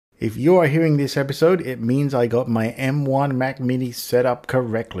If you are hearing this episode, it means I got my M1 Mac Mini set up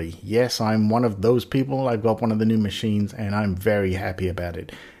correctly. Yes, I'm one of those people. I've got one of the new machines and I'm very happy about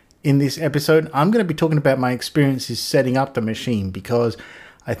it. In this episode, I'm going to be talking about my experiences setting up the machine because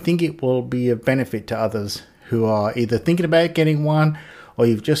I think it will be of benefit to others who are either thinking about getting one or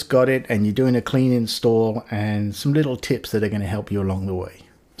you've just got it and you're doing a clean install, and some little tips that are going to help you along the way.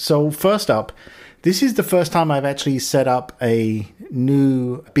 So first up, this is the first time I've actually set up a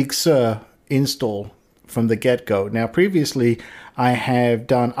new Big Sur install from the get-go. Now, previously, I have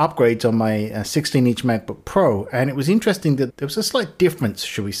done upgrades on my 16-inch MacBook Pro, and it was interesting that there was a slight difference,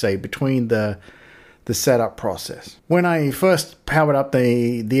 should we say, between the setup process. When I first powered up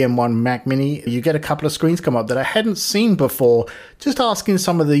the M1 Mac Mini, you get a couple of screens come up that I hadn't seen before, just asking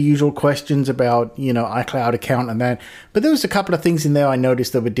some of the usual questions about, iCloud account and that. But there was a couple of things in there I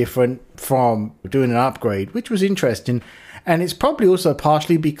noticed that were different from doing an upgrade, which was interesting. And it's probably also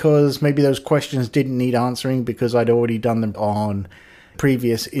partially because maybe those questions didn't need answering because I'd already done them on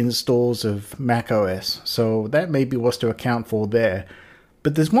previous installs of macOS. So that maybe was to account for there.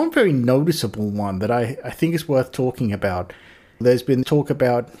 But there's one very noticeable one that I think is worth talking about. There's been talk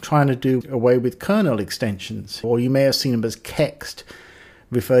about trying to do away with kernel extensions, or you may have seen them as KEXT,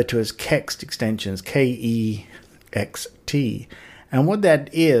 referred to as KEXT extensions, K-E-X-T. And what that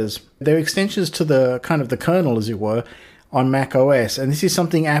is, they're extensions to the kind of the kernel, as it were, on Mac OS. And this is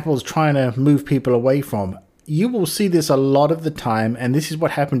something Apple's trying to move people away from. You will see this a lot of the time, and this is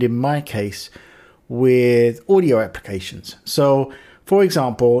what happened in my case with audio applications. So, for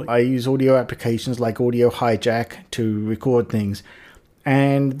example, I use audio applications like Audio Hijack to record things,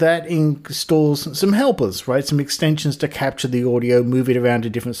 and that installs some helpers, right? Some extensions to capture the audio, move it around to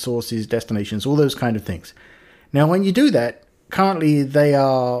different sources, destinations, all those kind of things. Now, when you do that, currently they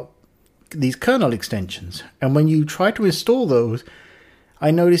are these kernel extensions, and when you try to install those, I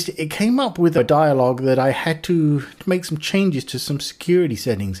noticed it came up with a dialog that I had to make some changes to some security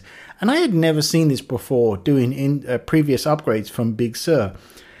settings. And I had never seen this before doing in previous upgrades from Big Sur.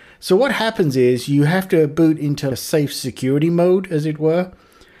 So what happens is you have to boot into a safe security mode, as it were.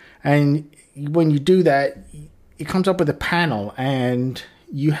 And when you do that, it comes up with a panel and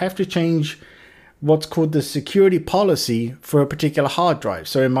you have to change what's called the security policy for a particular hard drive.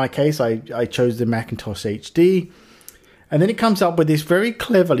 So in my case, I chose the Macintosh HD. And then it comes up with this very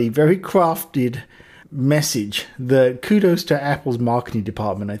cleverly, very crafted message that kudos to Apple's marketing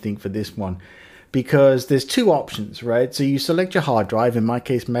department, I think, for this one. Because there's two options, right? So you select your hard drive, in my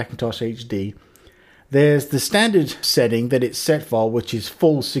case, Macintosh HD. There's the standard setting that it's set for, which is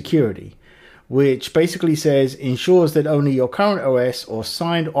full security, which basically says ensures that only your current OS or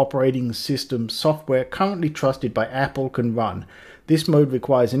signed operating system software currently trusted by Apple can run. This mode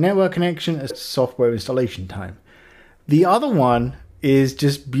requires a network connection and software installation time. The other one is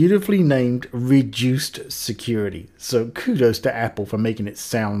just beautifully named Reduced Security. So kudos to Apple for making it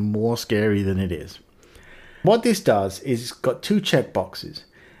sound more scary than it is. What this does is it's got two checkboxes.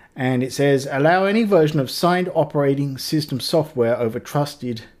 And it says, allow any version of signed operating system software over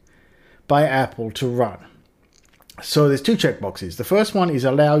trusted by Apple to run. So there's two checkboxes. The first one is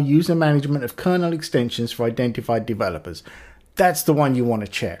allow user management of kernel extensions for identified developers. That's the one you want to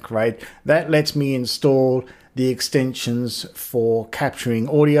check, right? That lets me install the extensions for capturing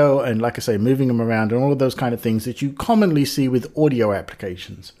audio and, like I say, moving them around and all of those kind of things that you commonly see with audio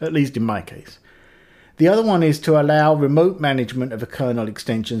applications, at least in my case. The other one is to allow remote management of kernel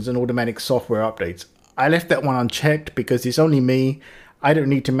extensions and automatic software updates. I left that one unchecked because it's only me. I don't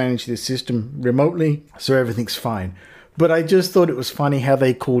need to manage this system remotely, so everything's fine. But I just thought it was funny how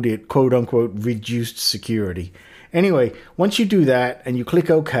they called it, quote-unquote, reduced security. Anyway, once you do that and you click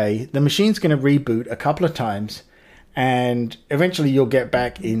OK, the machine's going to reboot a couple of times and eventually you'll get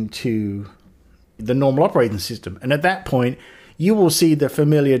back into the normal operating system. And at that point, you will see the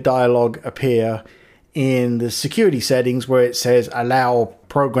familiar dialog appear in the security settings where it says allow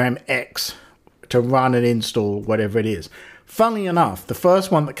program X to run and install whatever it is. Funnily enough, the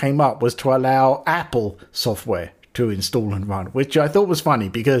first one that came up was to allow Apple software to install and run, which I thought was funny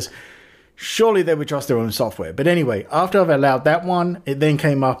because surely they would trust their own software. But anyway, after I've allowed that one, it then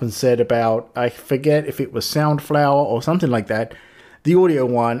came up and said about, I forget if it was Soundflower or something like that, the audio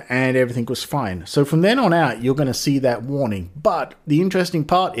one, and everything was fine. So from then on out, you're going to see that warning. But the interesting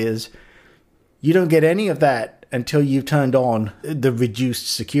part is you don't get any of that until you've turned on the reduced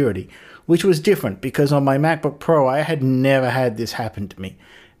security, which was different because on my MacBook Pro, I had never had this happen to me.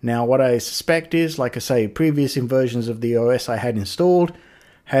 Now, what I suspect is, like I say, previous versions of the OS I had installed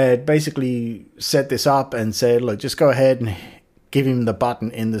had basically set this up and said, look, just go ahead and give him the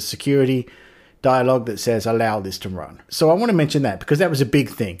button in the security dialog that says allow this to run. So I want to mention that because that was a big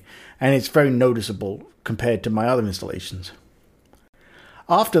thing, and it's very noticeable compared to my other installations.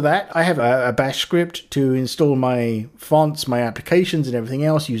 After that, I have a bash script to install my fonts, my applications, and everything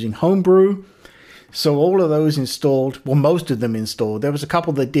else using Homebrew. So all of those installed, well, most of them installed. There was a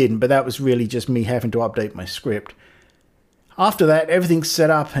couple that didn't, but that was really just me having to update my script. After that, everything's set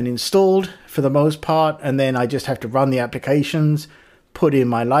up and installed for the most part, and then I just have to run the applications, put in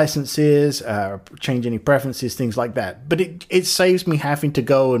my licenses, change any preferences, things like that. But it saves me having to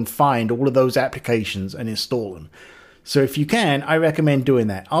go and find all of those applications and install them. So if you can, I recommend doing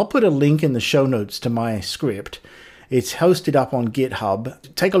that. I'll put a link in the show notes to my script. It's hosted up on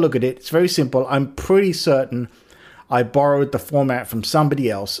GitHub. Take a look at it. It's very simple. I'm pretty certain I borrowed the format from somebody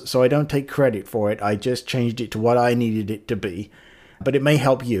else, so I don't take credit for it. I just changed it to what I needed it to be. But it may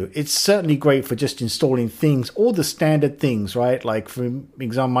help you. It's certainly great for just installing things, all the standard things, right? Like for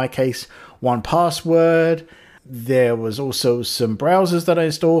example, in my case, 1Password. There was also some browsers that I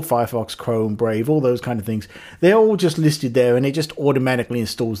installed, Firefox, Chrome, Brave, all those kind of things. They're all just listed there, and it just automatically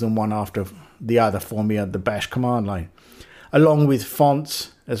installs them one after the other for me on the bash command line, along with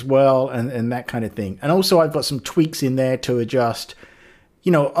fonts as well, and that kind of thing. And also I've got some tweaks in there to adjust,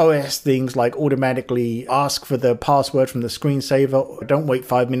 OS things like automatically ask for the password from the screensaver. Don't wait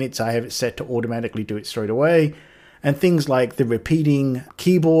 5 minutes. I have it set to automatically do it straight away. And things like the repeating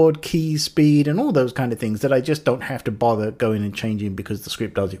keyboard, key speed, and all those kind of things that I just don't have to bother going and changing because the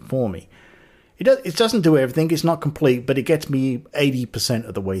script does it for me. It doesn't do everything, it's not complete, but it gets me 80%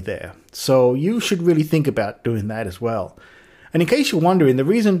 of the way there. So you should really think about doing that as well. And in case you're wondering, the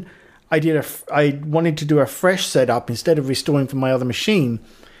reason I wanted to do a fresh setup instead of restoring from my other machine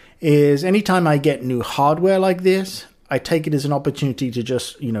is anytime I get new hardware like this, I take it as an opportunity to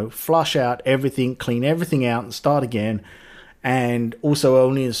just, flush out everything, clean everything out and start again. And also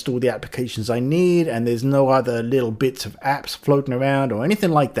only install the applications I need. And there's no other little bits of apps floating around or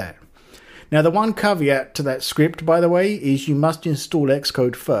anything like that. Now, the one caveat to that script, by the way, is you must install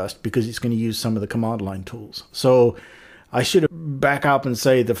Xcode first because it's going to use some of the command line tools. So I should back up and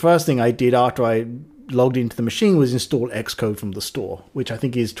say the first thing I did after I logged into the machine was install Xcode from the store, which I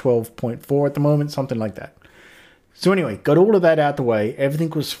think is 12.4 at the moment, something like that. So anyway, got all of that out the way. Everything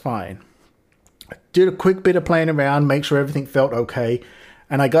was fine. I did a quick bit of playing around, make sure everything felt okay.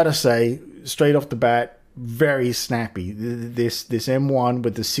 And I got to say, straight off the bat, very snappy. This M1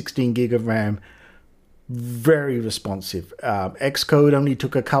 with the 16 gig of RAM, very responsive. Xcode only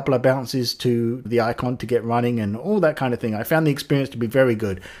took a couple of bounces to the icon to get running and all that kind of thing. I found the experience to be very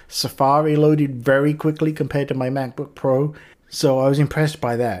good. Safari loaded very quickly compared to my MacBook Pro. So I was impressed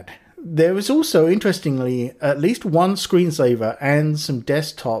by that. There was also, interestingly, at least one screensaver and some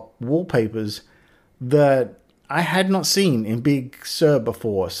desktop wallpapers that I had not seen in Big Sur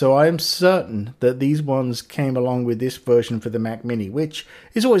before. So I am certain that these ones came along with this version for the Mac Mini, which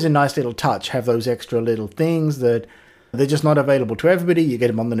is always a nice little touch. Have those extra little things that they're just not available to everybody. You get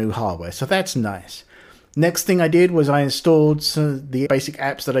them on the new hardware. So that's nice. Next thing I did was I installed the basic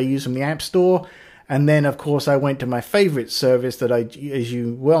apps that I use from the App Store. And then, of course, I went to my favorite service that as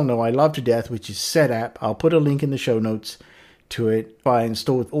you well know, I love to death, which is Setapp. I'll put a link in the show notes to it. I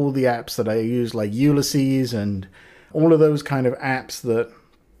installed all the apps that I use, like Ulysses and all of those kind of apps that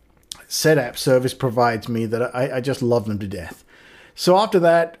Setapp service provides me that I just love them to death. So after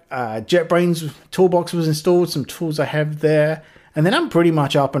that, JetBrains Toolbox was installed, some tools I have there. And then I'm pretty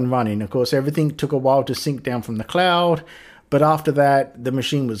much up and running. Of course, everything took a while to sync down from the cloud. But after that, the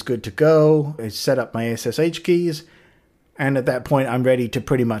machine was good to go. I set up my SSH keys. And at that point, I'm ready to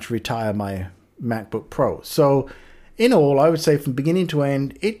pretty much retire my MacBook Pro. So in all, I would say from beginning to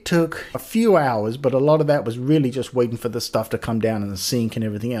end, it took a few hours, but a lot of that was really just waiting for the stuff to come down and the sync and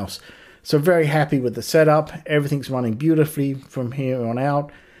everything else. So very happy with the setup. Everything's running beautifully from here on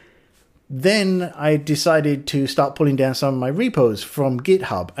out. Then I decided to start pulling down some of my repos from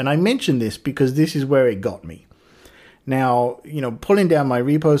GitHub. And I mentioned this because this is where it got me. Now, pulling down my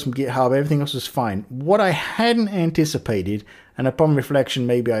repos from GitHub, everything else was fine. What I hadn't anticipated, and upon reflection,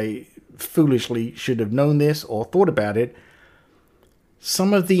 maybe I foolishly should have known this or thought about it,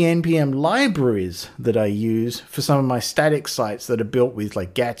 some of the NPM libraries that I use for some of my static sites that are built with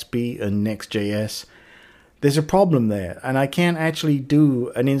like Gatsby and Next.js, there's a problem there. And I can't actually do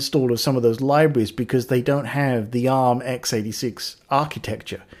an install of some of those libraries because they don't have the ARM x86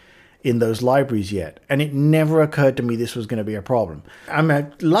 architecture in those libraries yet. And it never occurred to me this was going to be a problem.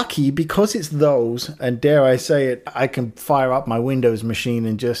 I'm lucky because it's those, and dare I say it, I can fire up my Windows machine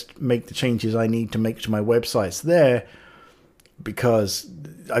and just make the changes I need to make to my websites there because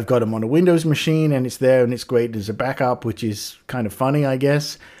I've got them on a Windows machine and it's there and it's great as a backup, which is kind of funny, I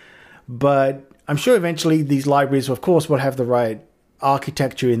guess. But I'm sure eventually these libraries, of course, will have the right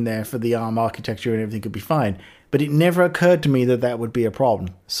architecture in there for the ARM architecture and everything could be fine. But it never occurred to me that that would be a problem.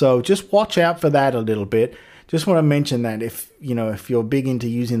 So just watch out for that a little bit. Just want to mention that if you're big into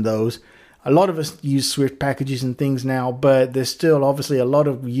using those, a lot of us use Swift packages and things now, but there's still obviously a lot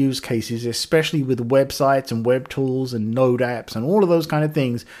of use cases, especially with websites and web tools and Node apps and all of those kind of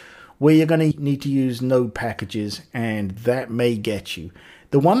things, where you're going to need to use Node packages, and that may get you.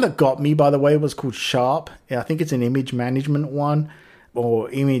 The one that got me, by the way, was called Sharp. I think it's an image management one or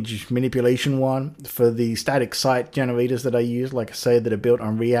image manipulation one for the static site generators that I use, like I say, that are built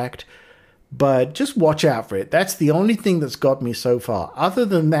on React. But just watch out for it. That's the only thing that's got me so far. Other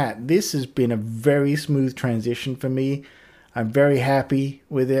than that, this has been a very smooth transition for me. I'm very happy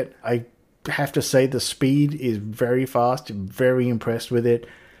with it. I have to say the speed is very fast. I'm very impressed with it.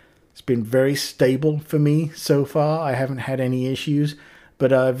 It's been very stable for me so far. I haven't had any issues.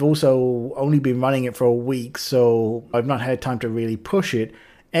 But I've also only been running it for a week, so I've not had time to really push it.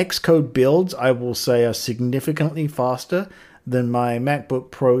 Xcode builds, I will say, are significantly faster than my MacBook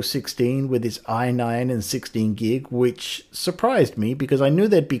Pro 16 with its i9 and 16 gig, which surprised me because I knew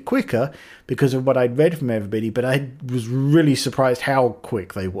they'd be quicker because of what I'd read from everybody, but I was really surprised how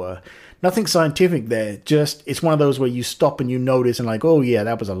quick they were. Nothing scientific there, just it's one of those where you stop and you notice and like, oh yeah,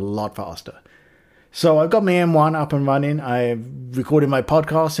 that was a lot faster. So I've got my M1 up and running. I've recorded my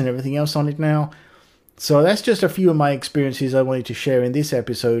podcast and everything else on it now. So that's just a few of my experiences I wanted to share in this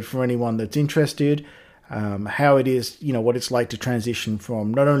episode for anyone that's interested. How it is, what it's like to transition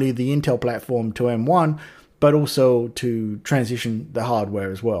from not only the Intel platform to M1, but also to transition the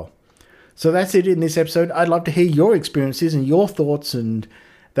hardware as well. So that's it in this episode. I'd love to hear your experiences and your thoughts and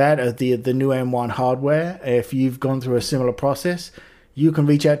that of the new M1 hardware. If you've gone through a similar process, you can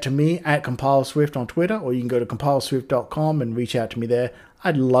reach out to me at CompileSwift on Twitter, or you can go to compileswift.com and reach out to me there.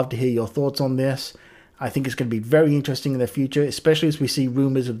 I'd love to hear your thoughts on this. I think it's going to be very interesting in the future, especially as we see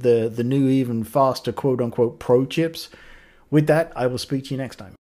rumors of the new, even faster, quote-unquote, Pro chips. With that, I will speak to you next time.